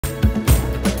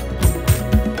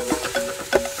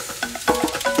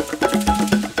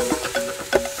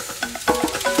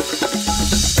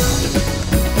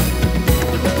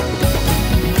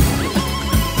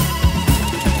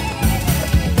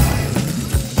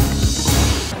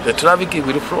the traffic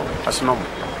will flow as normal.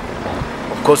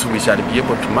 Of course, we shall be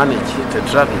able to manage the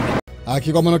traffic.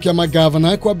 Akikomano kia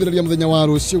magavana kwambĩrĩria mũthenya wa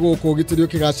rũciũ gũkũ gĩtĩrio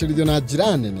kĩgacĩrithio na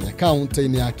njĩra nene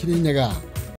kaunti-inĩ ya Kirinyaga.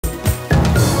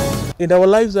 And our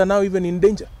lives are now even in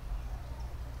danger.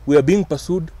 We are being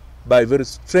pursued by very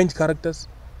strange characters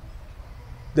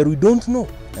that we don't know.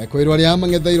 Kwĩrwo arĩa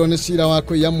mang'etheirwo nĩ cira wa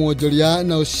kũiya mwonjoria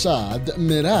na Ushad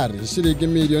Merari ciringi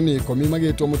milioni 10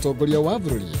 magĩtwo mũtongoria wa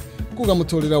bũrũri kuga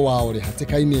mũtũrĩre wao rĩ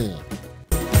hatĩka-inĩ.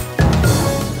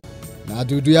 Na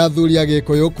ndudu ya athuri a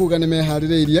Gĩkũyũ kuga nĩ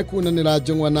meharĩrĩirie kunanĩra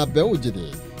njũng'wa na mbeũ njĩthĩ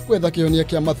gwetha kĩhonia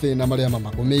kĩa mathĩna marĩa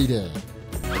mamagũmĩire.